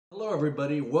Hello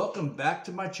everybody, welcome back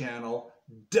to my channel,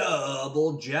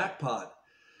 Double Jackpot.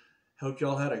 Hope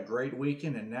y'all had a great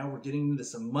weekend, and now we're getting into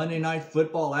some Monday Night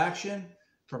Football action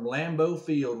from Lambeau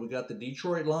Field. We got the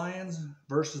Detroit Lions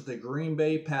versus the Green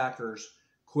Bay Packers.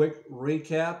 Quick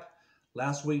recap,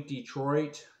 last week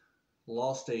Detroit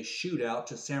lost a shootout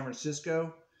to San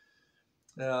Francisco.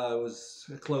 It was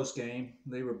a close game.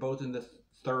 They were both in the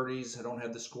 30s. I don't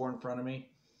have the score in front of me.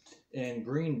 And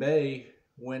Green Bay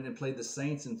went and played the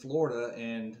Saints in Florida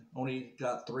and only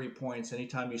got 3 points.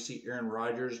 Anytime you see Aaron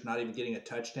Rodgers not even getting a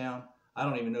touchdown, I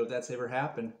don't even know if that's ever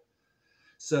happened.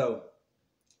 So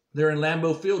they're in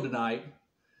Lambeau Field tonight.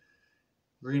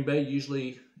 Green Bay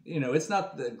usually, it's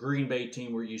not the Green Bay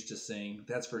team we're used to seeing,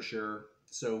 that's for sure.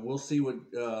 So we'll see what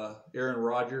Aaron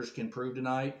Rodgers can prove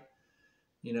tonight.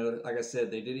 Like I said,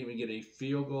 they didn't even get a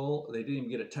field goal. They didn't even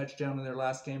get a touchdown in their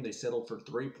last game. They settled for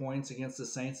 3 points against the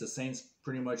Saints. The Saints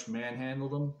pretty much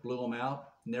manhandled them, blew them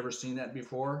out. Never seen that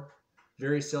before.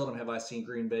 Very seldom have I seen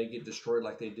Green Bay get destroyed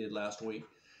like they did last week.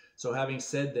 So having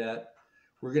said that,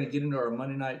 we're going to get into our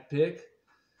Monday night pick.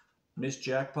 Miss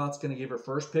Jackpot's going to give her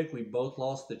first pick. We both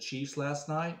lost the Chiefs last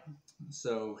night.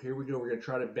 So here we go. We're going to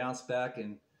try to bounce back,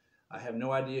 and I have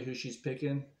no idea who she's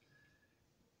picking.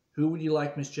 Who would you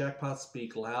like, Miss Jackpot?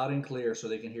 Speak loud and clear so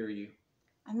they can hear you.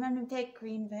 I'm going to pick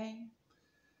Green Bay.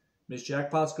 Miss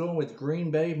Jackpot's going with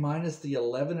Green Bay minus the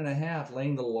 11.5,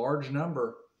 laying the large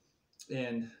number.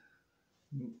 And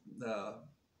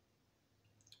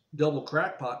Double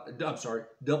Jackpot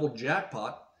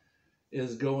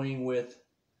is going with,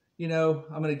 I'm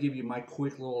going to give you my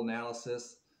quick little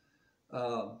analysis.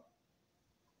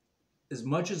 As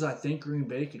much as I think Green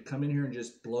Bay could come in here and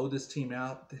just blow this team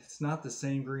out, it's not the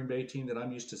same Green Bay team that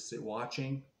I'm used to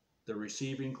watching. The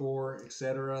receiving core,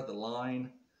 etc., the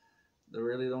line.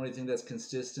 The only thing that's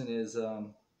consistent is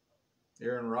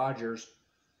Aaron Rodgers.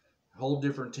 A whole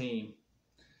different team.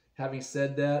 Having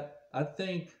said that, I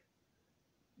think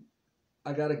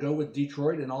I got to go with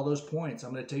Detroit and all those points.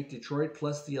 I'm going to take Detroit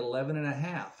plus the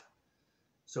 11.5.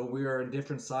 So we are in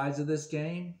different sides of this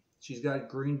game. She's got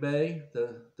Green Bay,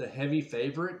 the heavy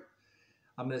favorite.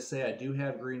 I'm going to say I do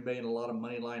have Green Bay in a lot of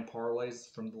money line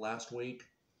parlays from the last week.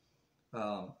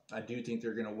 I do think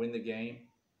they're going to win the game.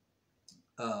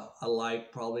 I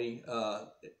like probably,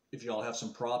 if y'all have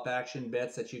some prop action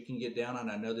bets that you can get down on.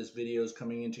 I know this video is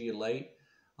coming into you late.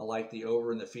 I like the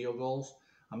over and the field goals.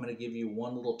 I'm going to give you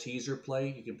one little teaser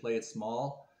play. You can play it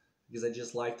small because I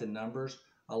just like the numbers.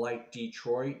 I like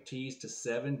Detroit tease to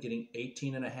 7, getting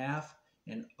 18.5.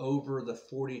 and over the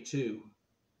 42.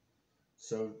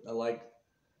 So I like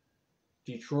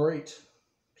Detroit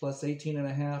plus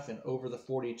 18.5 and over the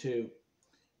 42.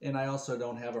 And I also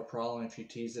don't have a problem if you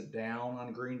tease it down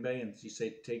on Green Bay and you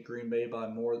say take Green Bay by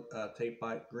more, take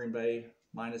by Green Bay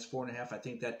minus 4.5. I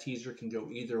think that teaser can go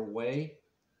either way.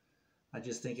 I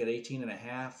just think at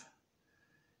 18.5,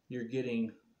 you're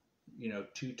getting,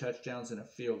 2 touchdowns and a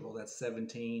field goal. That's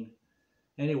 17.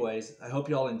 Anyways, I hope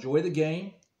y'all enjoy the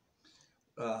game.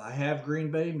 I have Green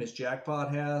Bay. Miss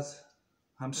Jackpot has,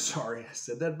 I'm sorry, I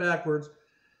said that backwards.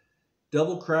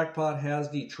 Double Crackpot has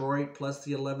Detroit plus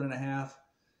the 11.5.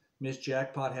 Miss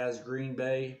Jackpot has Green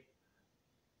Bay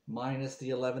minus the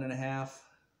 11.5.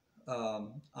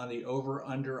 On the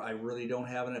over-under, I really don't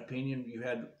have an opinion. You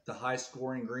had the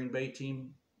high-scoring Green Bay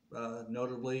team,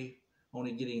 notably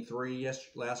only getting 3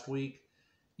 last week.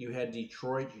 You had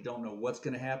Detroit. You don't know what's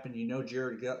going to happen.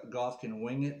 Jared Goff can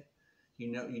wing it.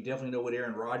 You definitely know what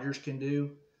Aaron Rodgers can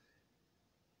do.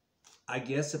 I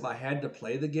guess if I had to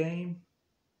play the game,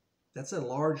 that's a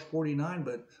large 49,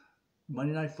 but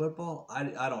Monday Night Football, I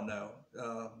don't know.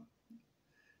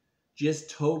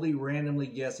 Just totally randomly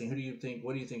guessing. Who do you think?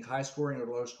 What do you think? High scoring or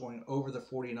low scoring over the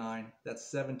 49? That's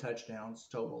 7 touchdowns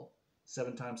total.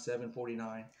 7 times 7,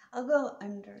 49. I'll go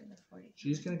under the 49.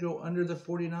 She's going to go under the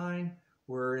 49,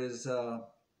 whereas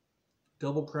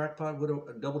Double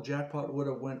Jackpot would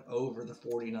have went over the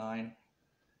 49.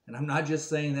 And I'm not just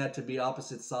saying that to be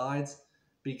opposite sides,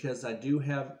 because I do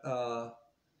have, no,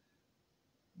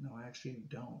 I actually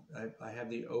don't. I have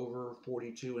the over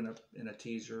 42 in a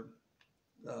teaser.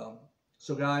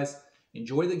 So guys,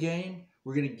 enjoy the game.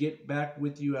 We're going to get back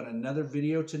with you on another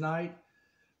video tonight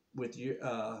with you,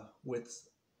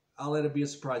 I'll let it be a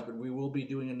surprise, but we will be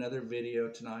doing another video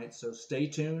tonight. So stay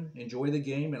tuned, enjoy the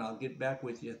game, and I'll get back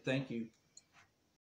with you. Thank you.